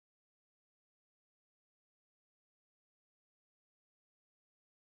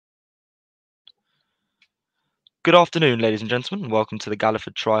Good afternoon, ladies and gentlemen, and welcome to the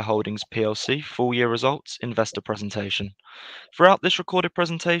Galliford Try Holdings PLC full year results investor presentation. Throughout this recorded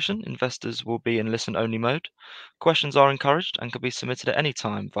presentation, investors will be in listen-only mode. Questions are encouraged and can be submitted at any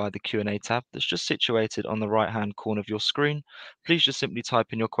time via the Q&A tab that's just situated on the right-hand corner of your screen. Please just simply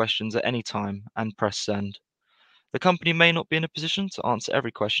type in your questions at any time and press send. The company may not be in a position to answer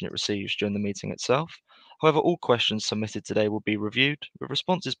every question it receives during the meeting itself. However, all questions submitted today will be reviewed, with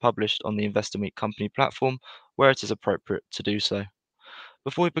responses published on the Investor Meet Company platform where it is appropriate to do so.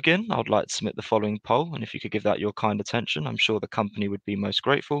 Before we begin, I would like to submit the following poll, and if you could give that your kind attention, I'm sure the company would be most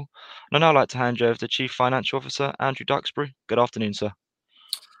grateful. And I'd now like to hand you over to Chief Financial Officer Andrew Duxbury. Good afternoon, sir.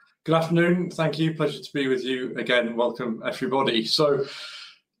 Good afternoon. Thank you. Pleasure to be with you again. Welcome, everybody. So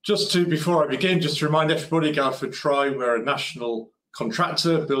before I begin, just to remind everybody, Galliford Try, we're a national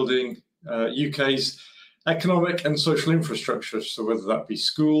contractor building UK's economic and social infrastructure. So whether that be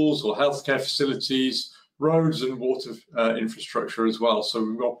schools or healthcare facilities, roads and water infrastructure as well.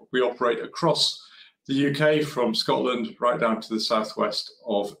 So we operate across the UK from Scotland right down to the southwest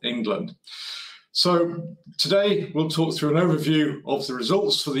of England. So today we'll talk through an overview of the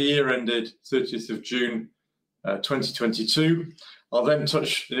results for the year ended 30th of June 2022. I'll then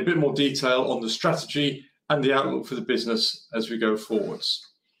touch in a bit more detail on the strategy and the outlook for the business as we go forwards.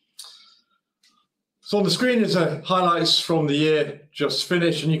 So on the screen is highlights from the year just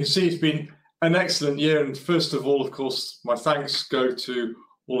finished, and you can see it's been an excellent year. And first of all, of course, my thanks go to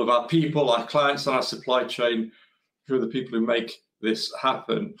all of our people, our clients and our supply chain, who are the people who make this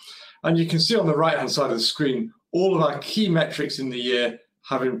happen. And you can see on the right-hand side of the screen, all of our key metrics in the year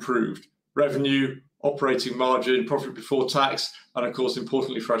have improved. Revenue, operating margin, profit before tax, and of course,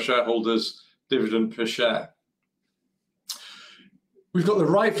 importantly for our shareholders, dividend per share. We've got the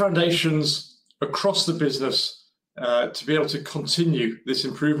right foundations across the business to be able to continue this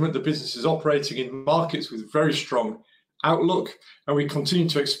improvement. The business is operating in markets with very strong outlook, and we continue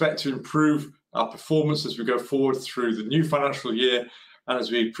to expect to improve our performance as we go forward through the new financial year and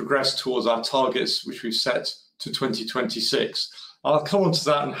as we progress towards our targets, which we've set to 2026. I'll come on to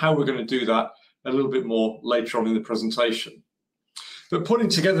that and how we're going to do that a little bit more later on in the presentation. But putting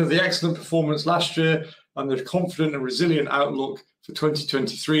together the excellent performance last year and the confident and resilient outlook for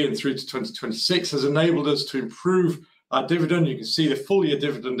 2023 and through to 2026 has enabled us to improve our dividend. You can see the full year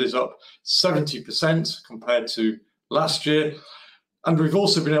dividend is up 70% compared to last year. And we've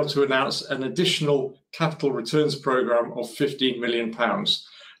also been able to announce an additional capital returns programme of £15 million.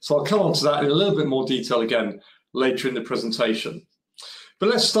 So I'll come on to that in a little bit more detail again later in the presentation. But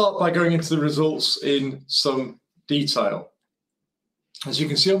let's start by going into the results in some detail. As you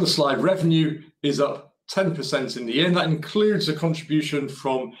can see on the slide, revenue is up 10% in the year, and that includes a contribution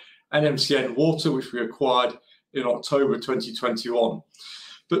from NMCN Water, which we acquired in October 2021.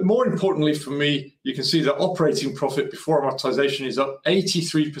 But more importantly for me, you can see that operating profit before amortization is up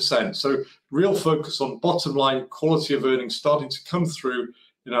 83%. So real focus on bottom line quality of earnings starting to come through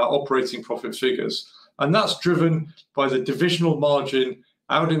in our operating profit figures. And that's driven by the divisional margin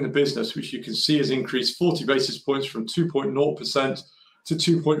out in the business, which you can see has increased 40 basis points from 2.0% to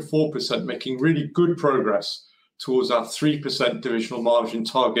 2.4%, making really good progress towards our 3% divisional margin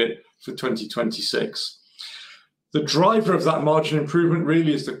target for 2026. The driver of that margin improvement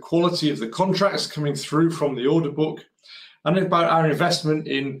really is the quality of the contracts coming through from the order book, and about our investment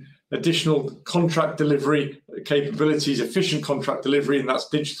in additional contract delivery capabilities, efficient contract delivery, and that's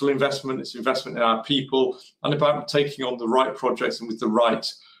digital investment, it's investment in our people, and about taking on the right projects and with the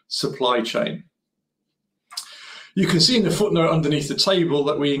right supply chain. You can see in the footnote underneath the table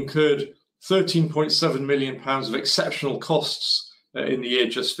that we incurred £13.7 million of exceptional costs in the year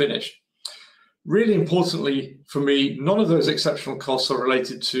just finished. Really importantly for me, none of those exceptional costs are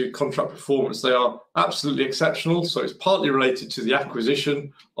related to contract performance. They are absolutely exceptional. So it's partly related to the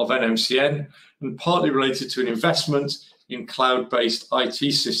acquisition of NMCN and partly related to an investment in cloud-based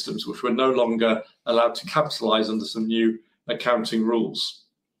IT systems, which we're no longer allowed to capitalize under some new accounting rules.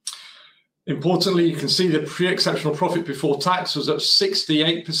 Importantly, you can see the pre-exceptional profit before tax was up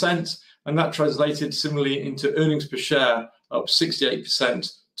 68%, and that translated similarly into earnings per share up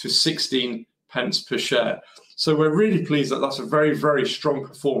 68% to 16 pence per share. So we're really pleased that that's a very, very strong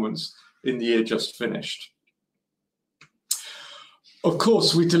performance in the year just finished. Of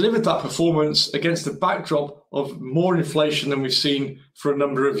course, we delivered that performance against the backdrop of more inflation than we've seen for a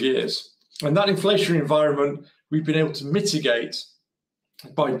number of years. And that inflationary environment, we've been able to mitigate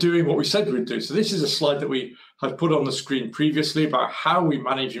by doing what we said we'd do. So this is a slide that we have put on the screen previously about how we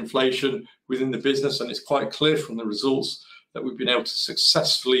manage inflation within the business. And it's quite clear from the results that we've been able to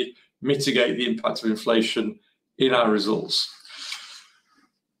successfully mitigate the impact of inflation in our results.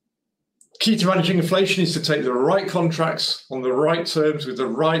 Key to managing inflation is to take the right contracts on the right terms with the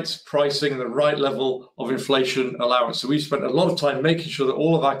right pricing and the right level of inflation allowance. So we spent a lot of time making sure that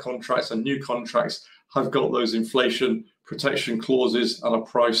all of our contracts and new contracts have got those inflation protection clauses and are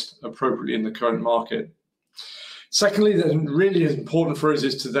priced appropriately in the current market. Secondly, then really important for us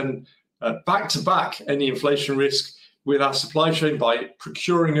is to then back-to-back any inflation risk with our supply chain by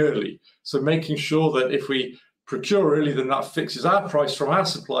procuring early. So making sure that if we procure early, then that fixes our price from our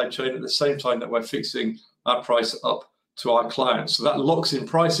supply chain at the same time that we're fixing our price up to our clients. So that locks in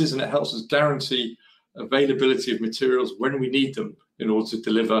prices and it helps us guarantee availability of materials when we need them in order to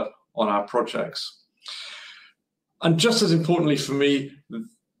deliver on our projects. And just as importantly for me,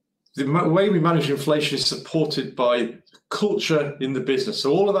 the way we manage inflation is supported by culture in the business.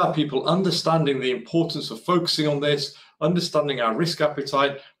 So all of our people understanding the importance of focusing on this, understanding our risk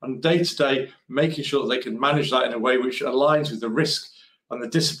appetite, and day to day making sure that they can manage that in a way which aligns with the risk and the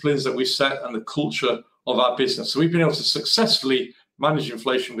disciplines that we set and the culture of our business. So we've been able to successfully manage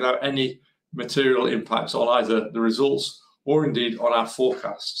inflation without any material impacts on either the results or indeed on our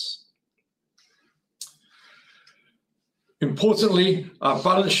forecasts. Importantly, our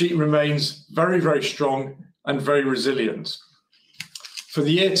balance sheet remains very, very strong and very resilient. For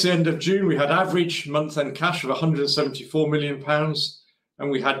the year to end of June, we had average month-end cash of £174 million,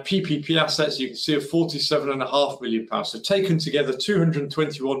 and we had PPP assets, you can see, of £47.5 million. So taken together,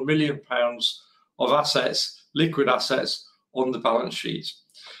 £221 million of assets, liquid assets, on the balance sheet.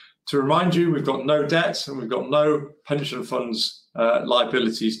 To remind you, we've got no debt and we've got no pension funds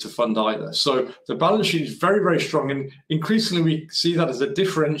liabilities to fund either. So the balance sheet is very, very strong, and increasingly we see that as a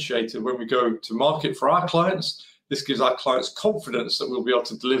differentiator when we go to market for our clients. This gives our clients confidence that we'll be able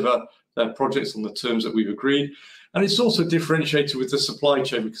to deliver their projects on the terms that we've agreed. And it's also differentiated with the supply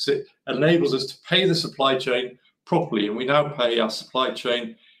chain because it enables us to pay the supply chain properly. And we now pay our supply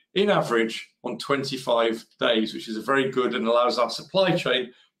chain in average on 25 days, which is a very good and allows our supply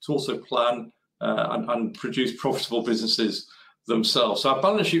chain to also plan and produce profitable businesses themselves. So our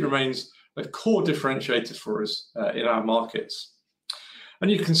balance sheet remains a core differentiator for us in our markets. And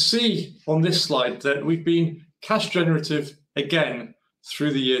you can see on this slide that we've been cash generative again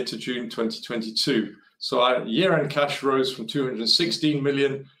through the year to June 2022. So our year-end cash rose from 216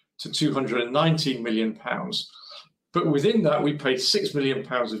 million to 219 million pounds. But within that, we paid 6 million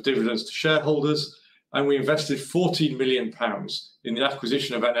pounds of dividends to shareholders, and we invested 14 million pounds in the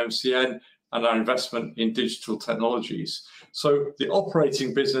acquisition of NMCN and our investment in digital technologies. So the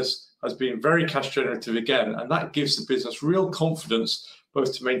operating business has been very cash generative again, and that gives the business real confidence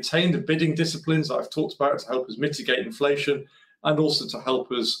both to maintain the bidding disciplines that I've talked about to help us mitigate inflation, and also to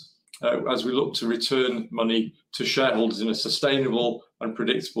help us as we look to return money to shareholders in a sustainable and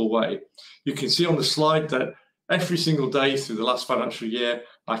predictable way. You can see on the slide that every single day through the last financial year,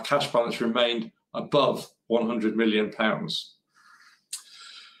 our cash balance remained above £100 million.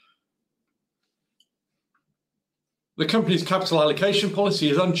 The company's capital allocation policy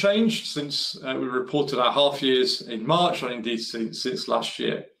is unchanged since we reported our half years in March, and indeed since last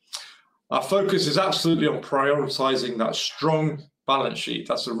year. Our focus is absolutely on prioritising that strong balance sheet.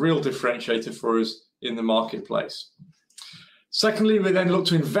 That's a real differentiator for us in the marketplace. Secondly, we then look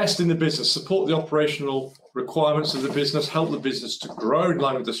to invest in the business, support the operational requirements of the business, help the business to grow in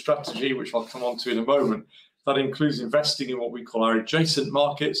line with the strategy, which I'll come on to in a moment. That includes investing in what we call our adjacent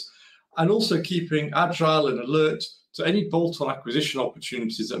markets, and also keeping agile and alert to any bolt-on acquisition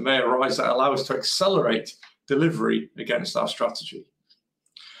opportunities that may arise that allow us to accelerate delivery against our strategy.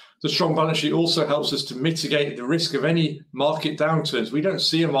 The strong balance sheet also helps us to mitigate the risk of any market downturns. We don't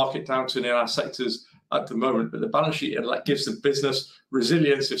see a market downturn in our sectors at the moment, but the balance sheet gives the business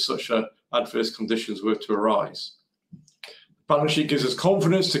resilience if such adverse conditions were to arise. The balance sheet gives us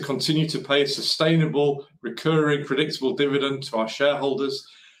confidence to continue to pay a sustainable, recurring, predictable dividend to our shareholders,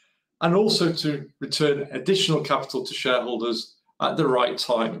 and also to return additional capital to shareholders at the right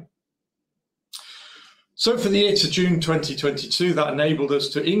time. So for the year to June 2022, that enabled us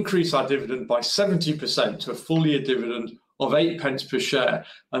to increase our dividend by 70% to a full year dividend of 8p per share.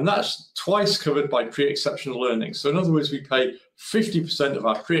 And that's twice covered by pre-exceptional earnings. So in other words, we pay 50% of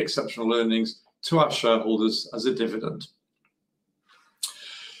our pre-exceptional earnings to our shareholders as a dividend.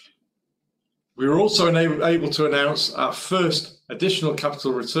 We were also able to announce our first additional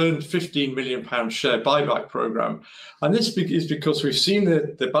capital return, £15 million share buyback programme. And this is because we've seen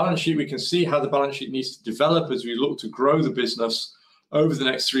the balance sheet. We can see how the balance sheet needs to develop as we look to grow the business over the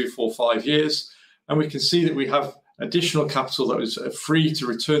next 3, 4, 5 years. And we can see that we have additional capital that is free to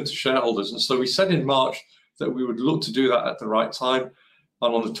return to shareholders. And so we said in March that we would look to do that at the right time.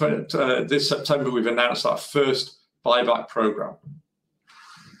 And on this September, we've announced our first buyback programme.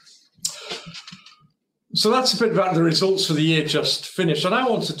 So that's a bit about the results for the year just finished. And I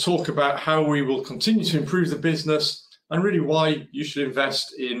want to talk about how we will continue to improve the business and really why you should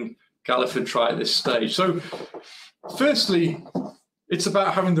invest in Galliford Try at this stage. So firstly, it's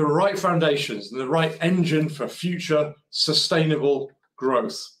about having the right foundations and the right engine for future sustainable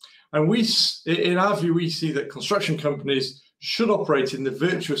growth. And in our view, we see that construction companies should operate in the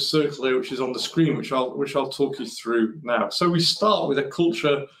virtuous circle here, which is on the screen, which I'll talk you through now. So we start with a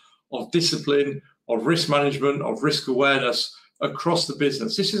culture of discipline, of risk management, of risk awareness across the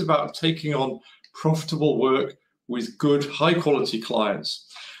business. This is about taking on profitable work with good, high-quality clients.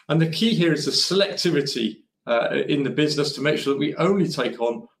 And the key here is the selectivity in the business to make sure that we only take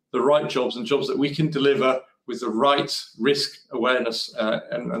on the right jobs and jobs that we can deliver with the right risk awareness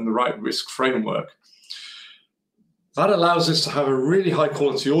and the right risk framework. That allows us to have a really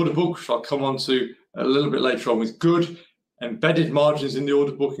high-quality order book, which I'll come on to a little bit later on, with good embedded margins in the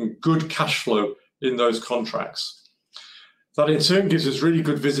order book and good cash flow in those contracts. That in turn gives us really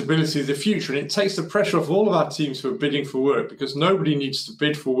good visibility of the future, and it takes the pressure off all of our teams who are bidding for work, because nobody needs to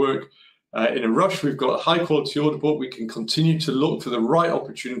bid for work in a rush. We've got a high quality order book. We can continue to look for the right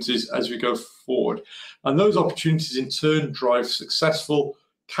opportunities as we go forward. And those opportunities in turn drive successful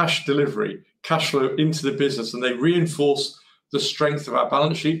cash delivery, cash flow into the business, and they reinforce the strength of our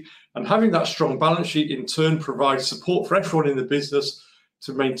balance sheet. And having that strong balance sheet in turn provides support for everyone in the business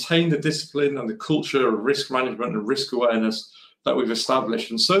to maintain the discipline and the culture of risk management and risk awareness that we've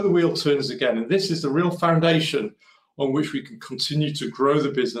established. And so the wheel turns again. And this is the real foundation on which we can continue to grow the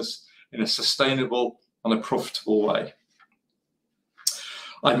business in a sustainable and a profitable way.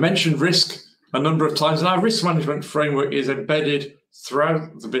 I've mentioned risk a number of times, and our risk management framework is embedded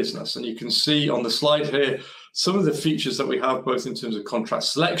throughout the business. And you can see on the slide here some of the features that we have, both in terms of contract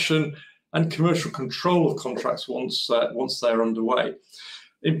selection and commercial control of contracts once they're underway.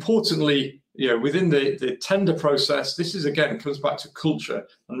 Importantly, within the tender process, this is again comes back to culture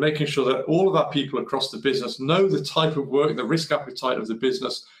and making sure that all of our people across the business know the type of work, the risk appetite of the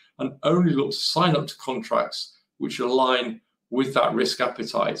business, and only look to sign up to contracts which align with that risk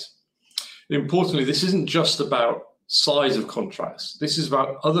appetite. Importantly, this isn't just about size of contracts. This is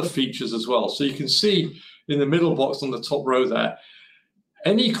about other features as well. So you can see in the middle box on the top row there,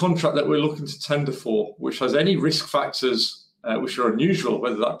 any contract that we're looking to tender for, which has any risk factors which are unusual,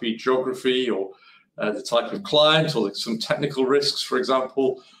 whether that be geography or the type of client or some technical risks, for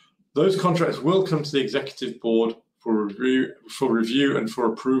example, those contracts will come to the executive board for review and for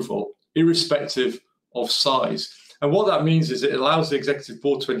approval, irrespective of size. And what that means is it allows the executive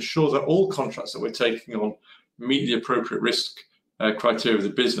board to ensure that all contracts that we're taking on meet the appropriate risk criteria of the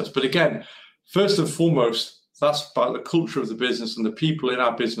business. But again, first and foremost, that's about the culture of the business and the people in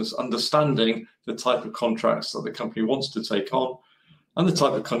our business understanding the type of contracts that the company wants to take on and the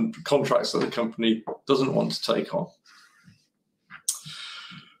type of contracts that the company doesn't want to take on.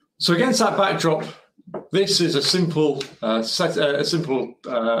 So against that backdrop, this is a simple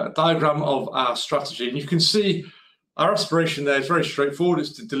diagram of our strategy. And you can see our aspiration there is very straightforward.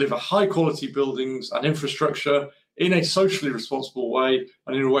 It's to deliver high quality buildings and infrastructure in a socially responsible way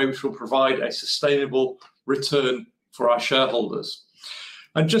and in a way which will provide a sustainable return for our shareholders.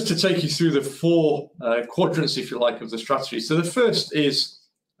 And just to take you through the four quadrants, if you like, of the strategy. So the first is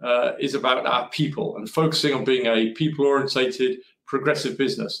about our people and focusing on being a people-orientated, progressive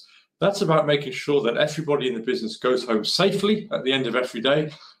business. That's about making sure that everybody in the business goes home safely at the end of every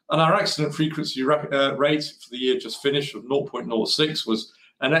day. And our accident frequency rate for the year just finished of 0.06 was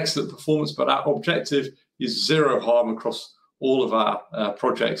an excellent performance, but our objective is zero harm across all of our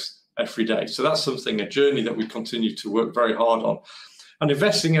projects every day. So that's a journey that we continue to work very hard on. And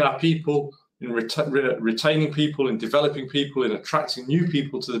investing in our people, in retaining people, in developing people, in attracting new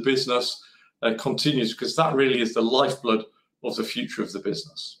people to the business continues, because that really is the lifeblood of the future of the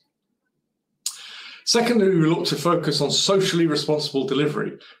business. Secondly, we look to focus on socially responsible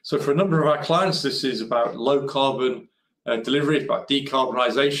delivery. So for a number of our clients, this is about low carbon delivery, about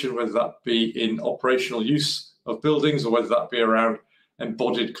decarbonisation, whether that be in operational use of buildings or whether that be around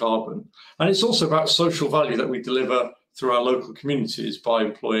embodied carbon. And it's also about social value that we deliver through our local communities by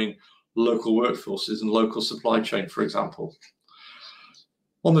employing local workforces and local supply chain, for example.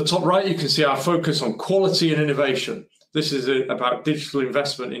 On the top right, you can see our focus on quality and innovation. This is about digital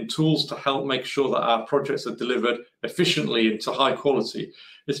investment in tools to help make sure that our projects are delivered efficiently and to high quality.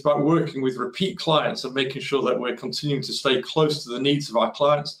 It's about working with repeat clients and making sure that we're continuing to stay close to the needs of our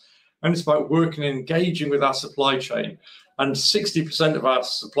clients. And it's about working and engaging with our supply chain. And 60% of our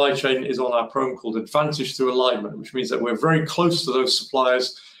supply chain is on our program called Advantage Through Alignment, which means that we're very close to those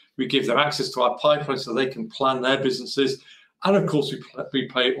suppliers. We give them access to our pipeline so they can plan their businesses. And of course, we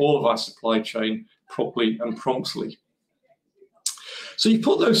pay all of our supply chain properly and promptly. So you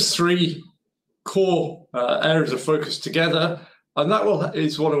put those three core areas of focus together, and that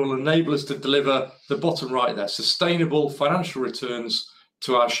is what will enable us to deliver the bottom right there, sustainable financial returns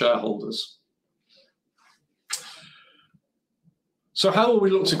to our shareholders. So how will we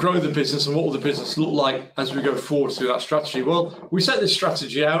look to grow the business, and what will the business look like as we go forward through that strategy? Well, we set this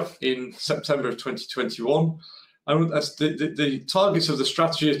strategy out in September of 2021, and as the targets of the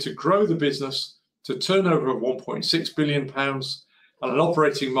strategy are to grow the business to turnover of £1.6 billion and an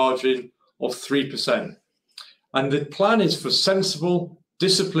operating margin of 3%. And the plan is for sensible,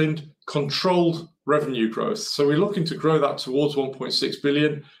 disciplined, controlled revenue growth. So we're looking to grow that towards 1.6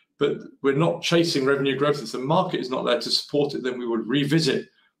 billion, but we're not chasing revenue growth. If the market is not there to support it, then we would revisit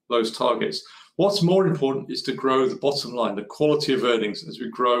those targets. What's more important is to grow the bottom line, the quality of earnings, as we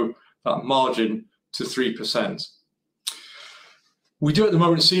grow that margin to 3%. We do at the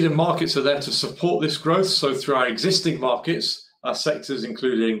moment see the markets are there to support this growth. So through our existing markets, our sectors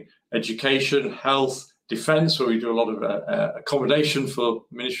including education, health, defence, where we do a lot of accommodation for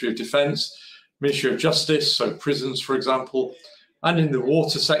Ministry of Defence, Ministry of Justice, so prisons, for example, and in the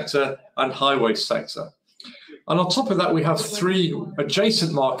water sector and highway sector. And on top of that, we have three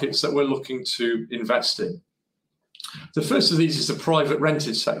adjacent markets that we're looking to invest in. The first of these is the private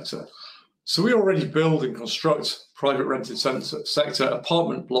rented sector. So we already build and construct private rented sector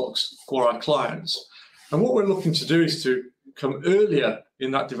apartment blocks for our clients. And what we're looking to do is to come earlier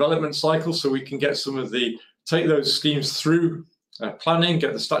in that development cycle, so we can get take those schemes through planning,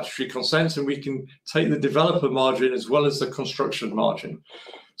 get the statutory consent, and we can take the developer margin as well as the construction margin.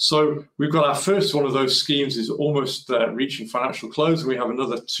 So we've got our first one of those schemes is almost reaching financial close, and we have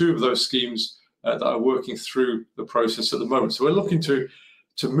another two of those schemes that are working through the process at the moment. So we're looking to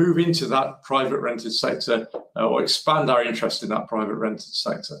move into that private rented sector or expand our interest in that private rented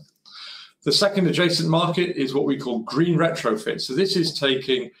sector. The second adjacent market is what we call green retrofit. So this is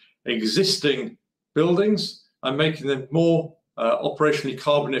taking existing buildings and making them more operationally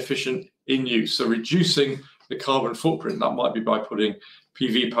carbon efficient in use. So reducing the carbon footprint. That might be by putting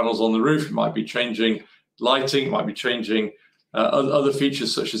PV panels on the roof. It might be changing lighting. It might be changing other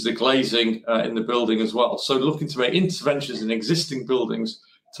features such as the glazing in the building as well. So looking to make interventions in existing buildings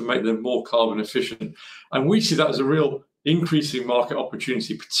to make them more carbon efficient. And we see that as a real increasing market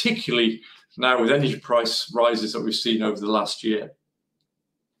opportunity, particularly now with energy price rises that we've seen over the last year.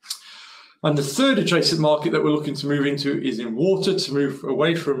 And the third adjacent market that we're looking to move into is in water, to move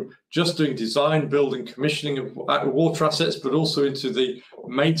away from just doing design, building, commissioning of water assets, but also into the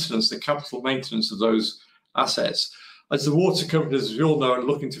maintenance, the capital maintenance of those assets. As the water companies, as we all know, are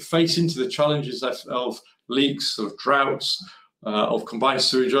looking to face into the challenges of leaks, of droughts, of combined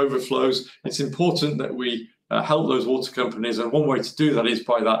sewage overflows, it's important that we help those water companies. And one way to do that is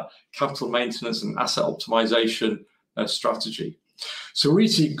by that capital maintenance and asset optimization strategy. So we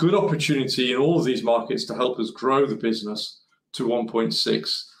see good opportunity in all of these markets to help us grow the business to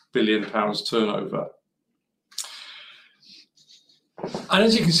 £1.6 billion turnover. And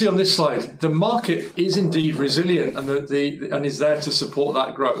as you can see on this slide, the market is indeed resilient and is there to support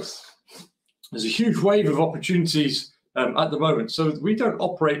that growth. There's a huge wave of opportunities at the moment. So we don't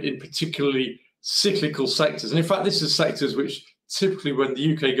operate in particularly cyclical sectors. And in fact, this is sectors which typically when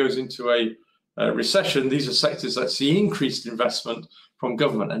the UK goes into a recession, these are sectors that see increased investment from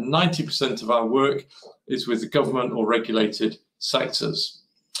government. And 90% of our work is with the government or regulated sectors.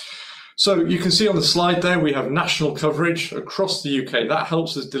 So you can see on the slide there, we have national coverage across the UK. That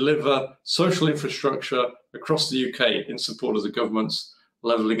helps us deliver social infrastructure across the UK in support of the government's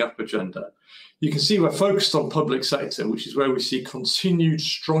levelling up agenda. You can see we're focused on public sector, which is where we see continued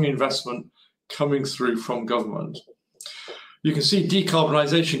strong investment coming through from government. You can see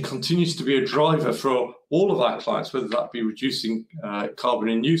decarbonisation continues to be a driver for all of our clients, whether that be reducing carbon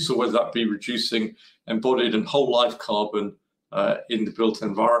in use or whether that be reducing embodied and whole life carbon in the built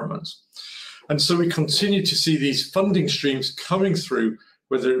environment. And so we continue to see these funding streams coming through,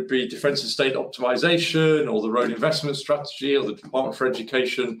 whether it be Defence and State Optimisation or the Road Investment Strategy or the Department for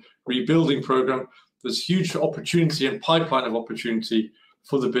Education Rebuilding Programme. There's huge opportunity and pipeline of opportunity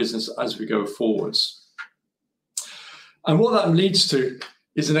for the business as we go forwards. And what that leads to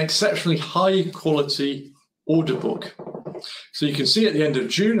is an exceptionally high quality order book. So you can see at the end of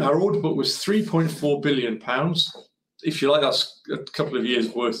June, our order book was £3.4 billion. If you like, that's a couple of years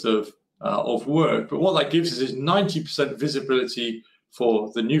worth of work. But what that gives us is 90% visibility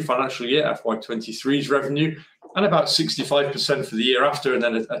for the new financial year, FY23's revenue, and about 65% for the year after, and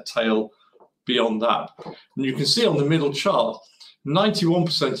then a tail beyond that. And you can see on the middle chart,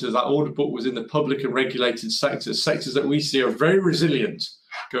 91% of that order book was in the public and regulated sectors, sectors that we see are very resilient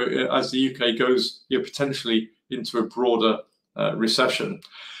as the UK goes potentially into a broader recession.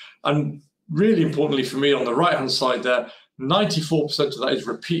 And really importantly for me, on the right-hand side there, 94% of that is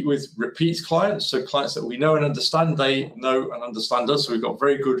repeat clients, so clients that we know and understand, they know and understand us, so we've got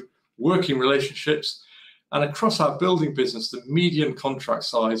very good working relationships. And across our building business, the median contract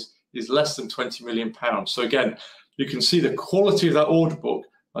size is less than £20 million. So again, you can see the quality of that order book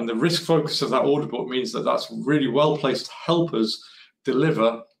and the risk focus of that order book means that that's really well placed to help us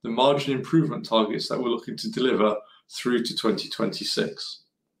deliver the margin improvement targets that we're looking to deliver through to 2026.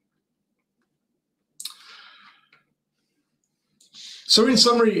 So in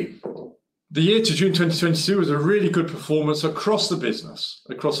summary, the year to June 2022 was a really good performance across the business,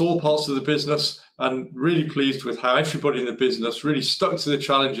 across all parts of the business, and really pleased with how everybody in the business really stuck to the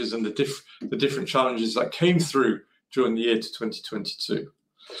challenges and the different challenges that came through during the year to 2022.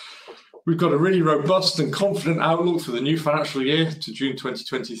 We've got a really robust and confident outlook for the new financial year to June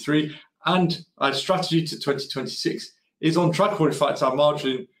 2023, and our strategy to 2026 is on track, or in fact our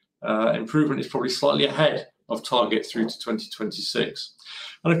margin improvement is probably slightly ahead of target through to 2026.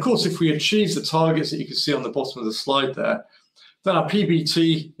 And of course, if we achieve the targets that you can see on the bottom of the slide there, then our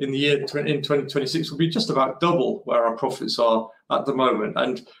PBT in the year in 2026 will be just about double where our profits are at the moment.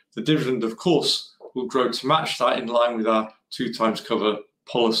 And the dividend, of course, will grow to match that in line with our 2x cover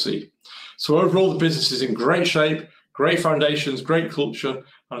policy. So overall, the business is in great shape, great foundations, great culture,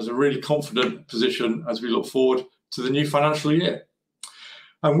 and is a really confident position as we look forward to the new financial year.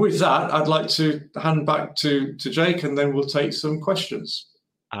 And with that, I'd like to hand back to Jake, and then we'll take some questions.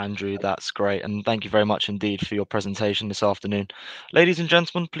 Andrew, that's great. And thank you very much indeed for your presentation this afternoon. Ladies and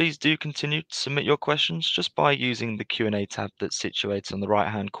gentlemen, please do continue to submit your questions just by using the Q&A tab that's situated on the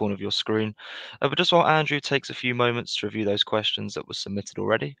right-hand corner of your screen. But just while Andrew takes a few moments to review those questions that were submitted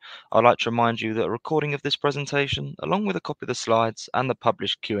already, I'd like to remind you that a recording of this presentation, along with a copy of the slides and the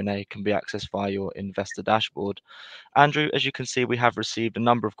published Q&A, can be accessed via your investor dashboard. Andrew, as you can see, we have received a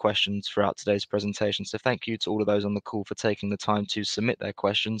number of questions throughout today's presentation. So thank you to all of those on the call for taking the time to submit their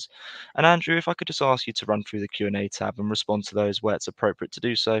questions. And Andrew, if I could just ask you to run through the Q&A tab and respond to those where it's appropriate to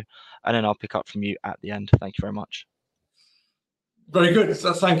do so, and then I'll pick up from you at the end. Thank you very much. Very good.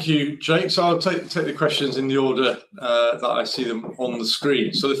 Thank you, Jake. So I'll take the questions in the order that I see them on the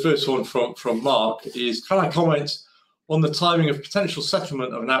screen. So the first one from Mark is, can I comment on the timing of potential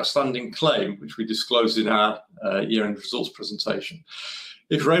settlement of an outstanding claim, which we disclosed in our year-end results presentation?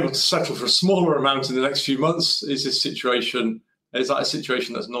 If we're able to settle for a smaller amount in the next few months, is that a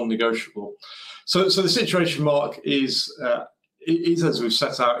situation that's non-negotiable? So the situation, Mark, is as we've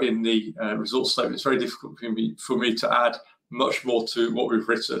set out in the results statement. It's very difficult for me to add much more to what we've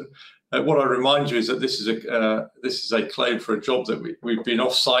written. What I remind you is that this is a claim for a job that we've been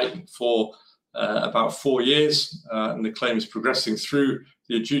off-site for about 4 years, and the claim is progressing through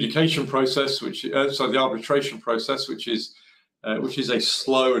the adjudication process, the arbitration process, which is a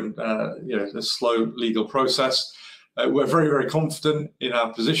slow and a slow legal process. We're very, very confident in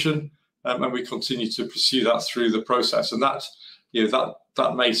our position, and we continue to pursue that through the process. And that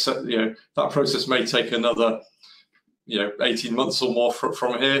process may take another 18 months or more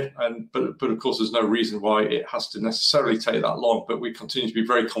from here. But of course, there's no reason why it has to necessarily take that long. But we continue to be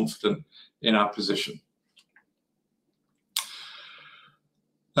very confident in our position.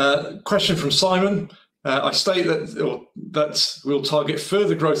 Question from Simon. I state that we'll target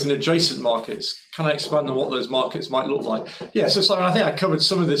further growth in adjacent markets. Can I expand on what those markets might look like? Yeah, so Simon, I think I covered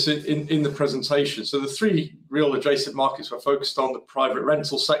some of this in the presentation. So the 3 real adjacent markets we're focused on: the private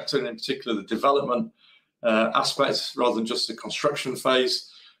rental sector, and in particular the development aspects rather than just the construction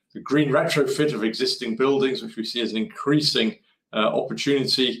phase; the green retrofit of existing buildings, which we see as an increasing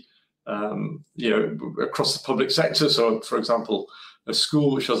opportunity across the public sector. So, for example, a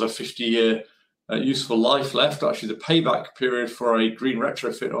school which has a 50-year useful life left, actually the payback period for a green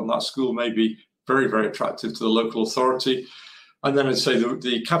retrofit on that school may be very, very attractive to the local authority. And then I'd say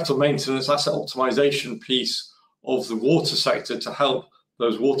the capital maintenance, asset optimization piece of the water sector to help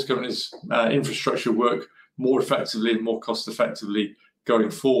those water companies' infrastructure work more effectively and more cost effectively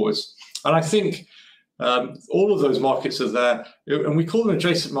going forwards. And I think all of those markets are there, and we call them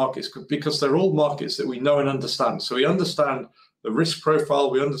adjacent markets because they're all markets that we know and understand. So we understand the risk profile,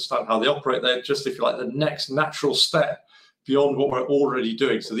 we understand how they operate. They're just, if you like, the next natural step beyond what we're already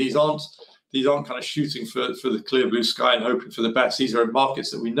doing. So these aren't kind of shooting for the clear blue sky and hoping for the best. These are markets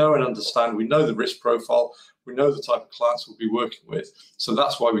that we know and understand. We know the risk profile. We know the type of clients we'll be working with. So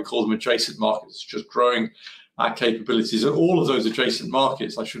that's why we call them adjacent markets, just growing our capabilities. And all of those adjacent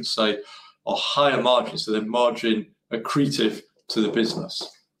markets, I should say, are higher margin, so they're margin accretive to the business.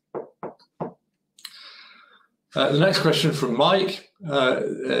 The next question from Mike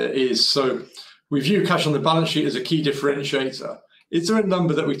is, so we view cash on the balance sheet as a key differentiator. Is there a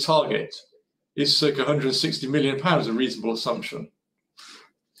number that we target? Is circa £160 million a reasonable assumption?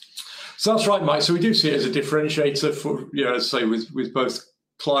 So that's right, Mike. So we do see it as a differentiator for, say, with both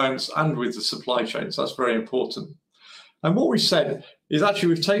clients and with the supply chain. So that's very important. And what we said is actually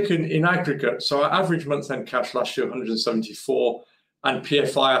we've taken in aggregate, so our average month-end cash last year, 174, and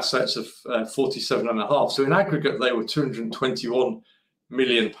PFI assets of 47.5. So in aggregate, they were £221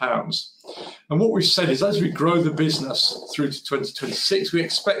 million. And what we've said is as we grow the business through to 2026, we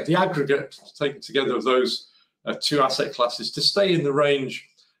expect the aggregate taken together of those two asset classes to stay in the range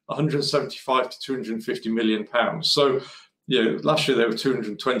 175 to 250 million pounds. So, last year they were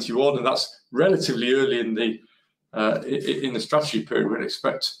 221, and that's relatively early in the strategy period. We'd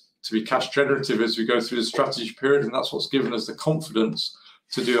expect to be cash generative as we go through the strategy period, and that's what's given us the confidence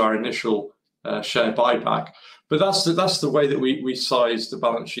to do our initial share buyback. But that's the way that we size the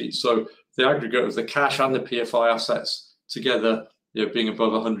balance sheet. So the aggregate of the cash and the PFI assets together, being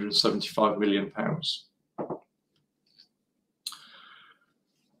above 175 million pounds.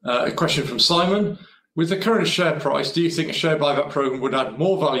 A question from Simon. With the current share price, do you think a share buyback program would add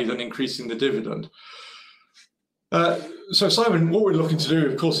more value than increasing the dividend? So Simon, what we're looking to do,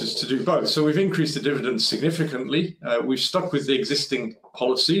 of course, is to do both. So we've increased the dividend significantly. We've stuck with the existing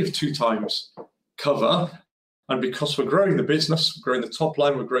policy of 2 times cover. And because we're growing the business, we're growing the top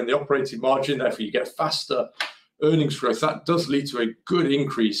line, we're growing the operating margin, therefore you get faster earnings growth. That does lead to a good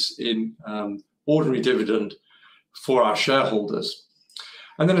increase in ordinary dividend for our shareholders.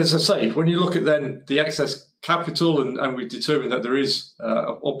 And then, as I say, when you look at then the excess capital, and we've determined that there is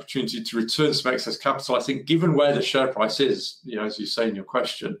an opportunity to return some excess capital, I think given where the share price is, as you say in your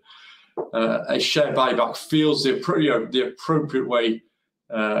question, a share buyback feels the appropriate way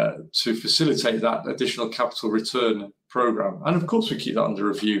to facilitate that additional capital return program. And of course, we keep that under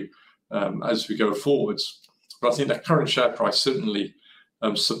review as we go forwards. But I think the current share price certainly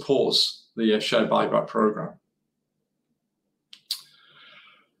supports the share buyback program.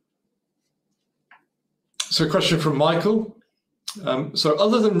 So a question from Michael. So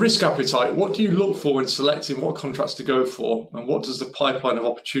other than risk appetite, what do you look for in selecting what contracts to go for, and what does the pipeline of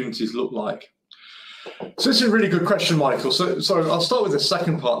opportunities look like? So this is a really good question, Michael. So I'll start with the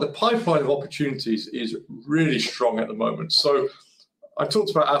second part. The pipeline of opportunities is really strong at the moment. So I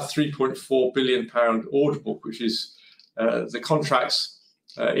talked about our £3.4 billion order book, which is the contracts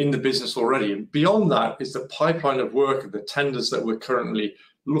in the business already. And beyond that is the pipeline of work and the tenders that we're currently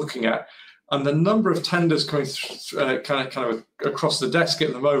looking at. And the number of tenders coming kind of across the desk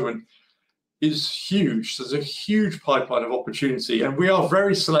at the moment is huge. So there's a huge pipeline of opportunity, and we are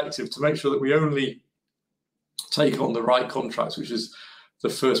very selective to make sure that we only take on the right contracts, which is the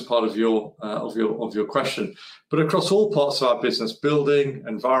first part of your question. But across all parts of our business, building,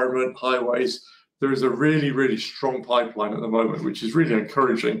 environment, highways, there is a really, really strong pipeline at the moment, which is really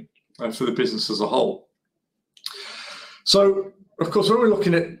encouraging for the business as a whole. So, of course, when we're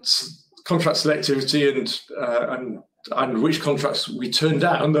looking at contract selectivity and which contracts we turn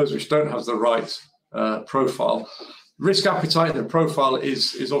down, those which don't have the right profile, risk appetite and profile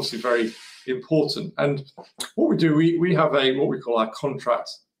is obviously very important. And what we do, we have what we call our contract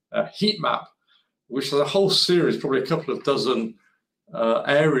heat map, which is a whole series, probably a couple of dozen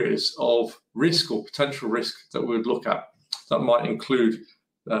areas of risk or potential risk that we would look at. That might include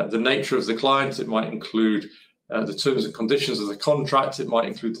the nature of the client, it might include the terms and conditions of the contract, it might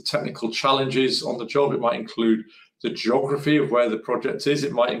include the technical challenges on the job, it might include the geography of where the project is,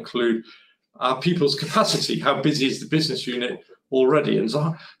 it might include our people's capacity, how busy is the business unit already. And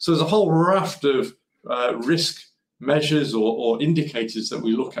so there's a whole raft of risk measures or indicators that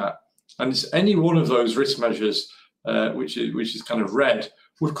we look at. And it's any one of those risk measures, which is kind of red,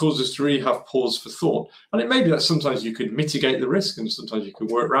 would cause us to really have pause for thought. And it may be that sometimes you could mitigate the risk, and sometimes you can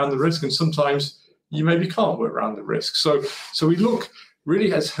work around the risk, and sometimes you maybe can't work around the risk. So we look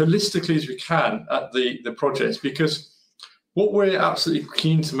really as holistically as we can at the projects, because what we're absolutely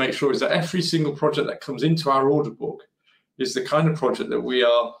keen to make sure is that every single project that comes into our order book is the kind of project that we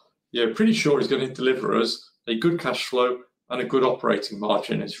are pretty sure is going to deliver us a good cash flow and a good operating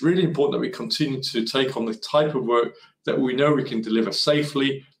margin. It's really important that we continue to take on the type of work that we know we can deliver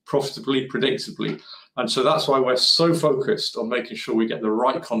safely, profitably, predictably. And so that's why we're so focused on making sure we get the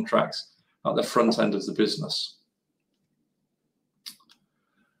right contracts at the front end of the business.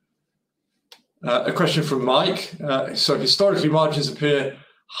 A question from Mike. So historically, margins appear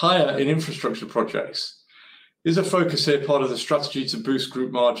higher in infrastructure projects. Is a focus here part of the strategy to boost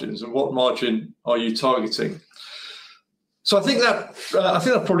group margins, and what margin are you targeting? So I think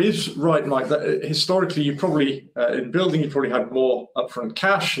that probably is right, Mike. That historically, you probably in building, you probably had more upfront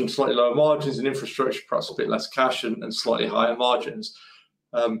cash and slightly lower margins. In infrastructure, perhaps a bit less cash and slightly higher margins.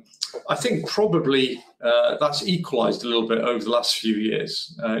 I think probably that's equalised a little bit over the last few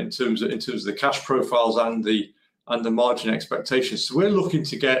years in terms of the cash profiles and the margin expectations. So we're looking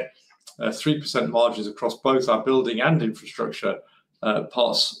to get 3% margins across both our building and infrastructure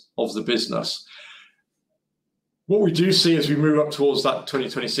parts of the business. What we do see as we move up towards that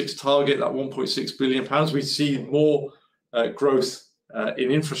 2026 target, that £1.6 billion, we see more growth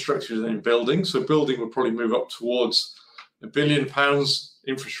in infrastructure than in building. So building will probably move up towards £1 billion,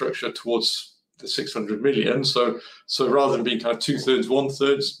 infrastructure towards the 600 million. So rather than being kind of 2/3,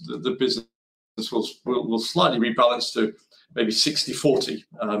 1/3, the business will slightly rebalance to maybe 60-40,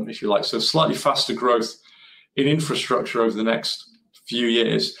 if you like. So slightly faster growth in infrastructure over the next few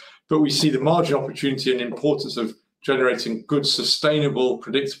years. But we see the margin opportunity and importance of generating good, sustainable,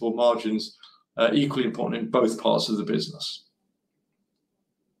 predictable margins equally important in both parts of the business.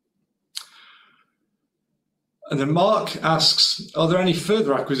 And then Mark asks, are there any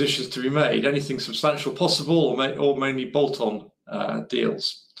further acquisitions to be made? Anything substantial possible, or mainly bolt-on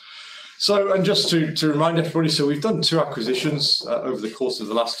deals? So, and just to remind everybody, so we've done 2 acquisitions over the course of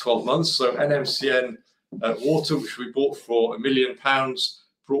the last 12 months. So NMCN Water, which we bought for £1 million,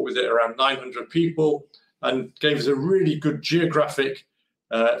 brought with it around 900 people, and gave us a really good geographic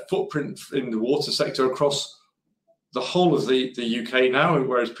footprint in the water sector across the whole of the UK now,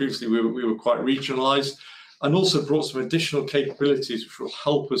 whereas previously we were quite regionalised, and also brought some additional capabilities which will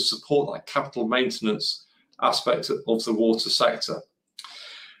help us support that capital maintenance aspect of the water sector.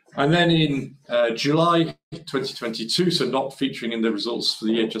 And then in July 2022, so not featuring in the results for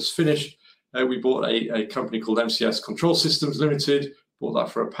the year just finished, we bought a company called MCS Control Systems Limited, bought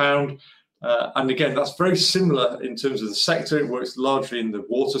that for £1. And again, that's very similar in terms of the sector. It works largely in the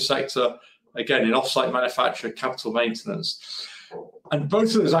water sector, again, in off-site manufacture, capital maintenance. And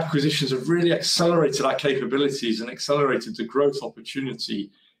both of those acquisitions have really accelerated our capabilities and accelerated the growth opportunity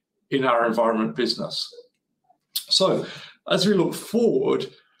in our environment business. So as we look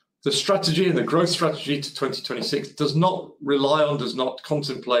forward, the strategy and the growth strategy to 2026 does not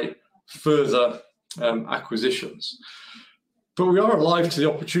contemplate further acquisitions. But we are alive to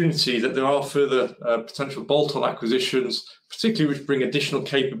the opportunity that there are further potential bolt-on acquisitions, particularly which bring additional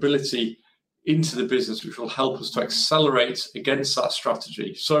capability into the business, which will help us to accelerate against that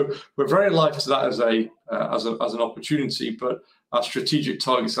strategy. So we're very alive to that as an opportunity, but our strategic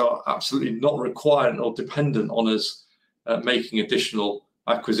targets are absolutely not required or dependent on us making additional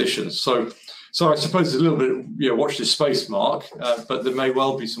acquisitions. So I suppose there's a little bit, watch this space, Mark, but there may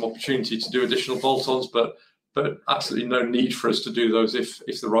well be some opportunity to do additional bolt-ons, but absolutely no need for us to do those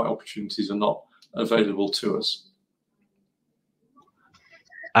if the right opportunities are not available to us.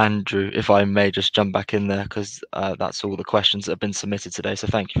 Andrew, if I may just jump back in there, because that's all the questions that have been submitted today. So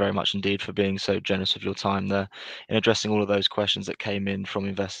thank you very much indeed for being so generous with your time there in addressing all of those questions that came in from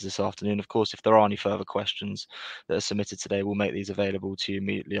investors this afternoon. Of course, if there are any further questions that are submitted today, we'll make these available to you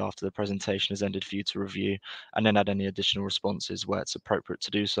immediately after the presentation has ended for you to review, and then add any additional responses where it's appropriate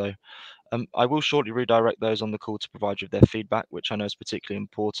to do so. I will shortly redirect those on the call to provide you with their feedback, which I know is particularly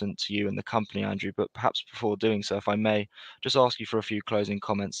important to you and the company, Andrew. But perhaps before doing so, if I may, just ask you for a few closing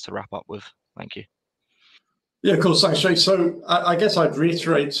comments to wrap up with. Thank you. Yeah, of course. Thanks, Jay. So I guess I'd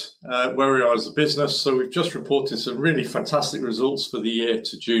reiterate where we are as a business. So we've just reported some really fantastic results for the year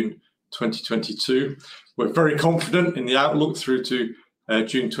to June 2022. We're very confident in the outlook through to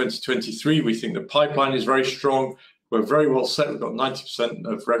June 2023. We think the pipeline is very strong. We're very well set. We've got 90%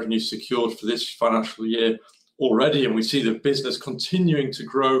 of revenue secured for this financial year already, and we see the business continuing to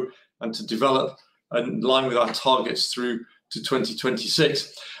grow and to develop in line with our targets through to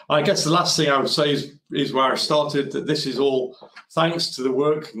 2026. I guess the last thing I would say is where I started, that this is all thanks to the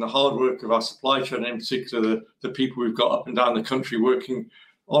work and the hard work of our supply chain, in particular the people we've got up and down the country working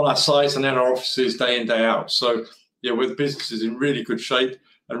on our sites and in our offices day in, day out. So yeah, the business is in really good shape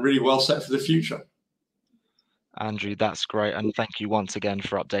and really well set for the future. Andrew, that's great, and thank you once again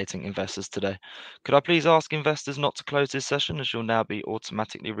for updating investors today. Could I please ask investors not to close this session, as you'll now be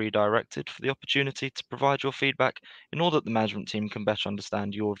automatically redirected for the opportunity to provide your feedback in order that the management team can better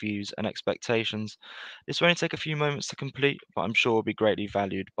understand your views and expectations. This will only take a few moments to complete, but I'm sure will be greatly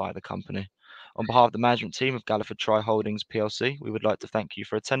valued by the company. On behalf of the management team of Galliford Try Holdings PLC, we would like to thank you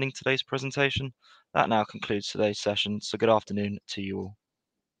for attending today's presentation. That now concludes today's session, so good afternoon to you all.